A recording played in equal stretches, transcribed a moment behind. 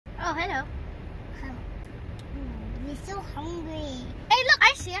Oh, hello. We're so hungry. Hey, look,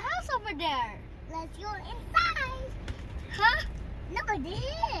 I see a house over there. Let's go inside. Huh? No,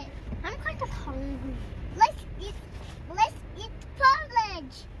 this. I'm kind of hungry. Let's eat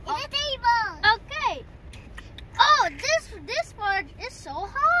porridge in the table. Okay. Oh, this part is so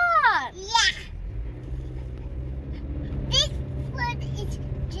hot. Yeah. This food is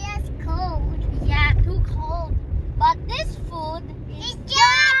just cold. Yeah, too cold. But this food is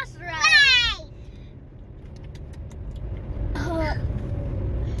just right.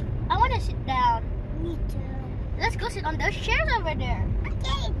 I want to sit down. Me too. Let's go sit on those chairs over there.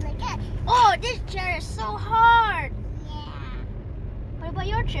 Okay, look at. Oh, this chair is so hard. Yeah. What about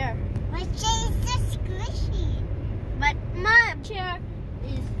your chair? My chair is so squishy. But my chair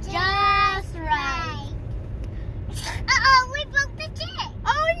is just right. Uh-oh, we broke the chair.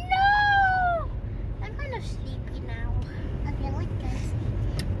 Oh no! I'm kind of sleepy now. Okay, look this.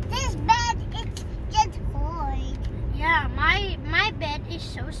 This bed is just hard. Yeah, my bed is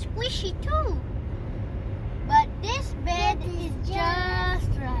so squishy too. But this bed is just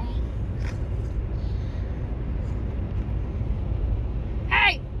right.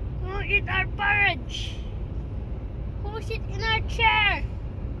 Hey, who eat our porridge? Who sit in our chair?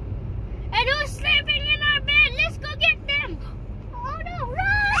 And who's sleeping in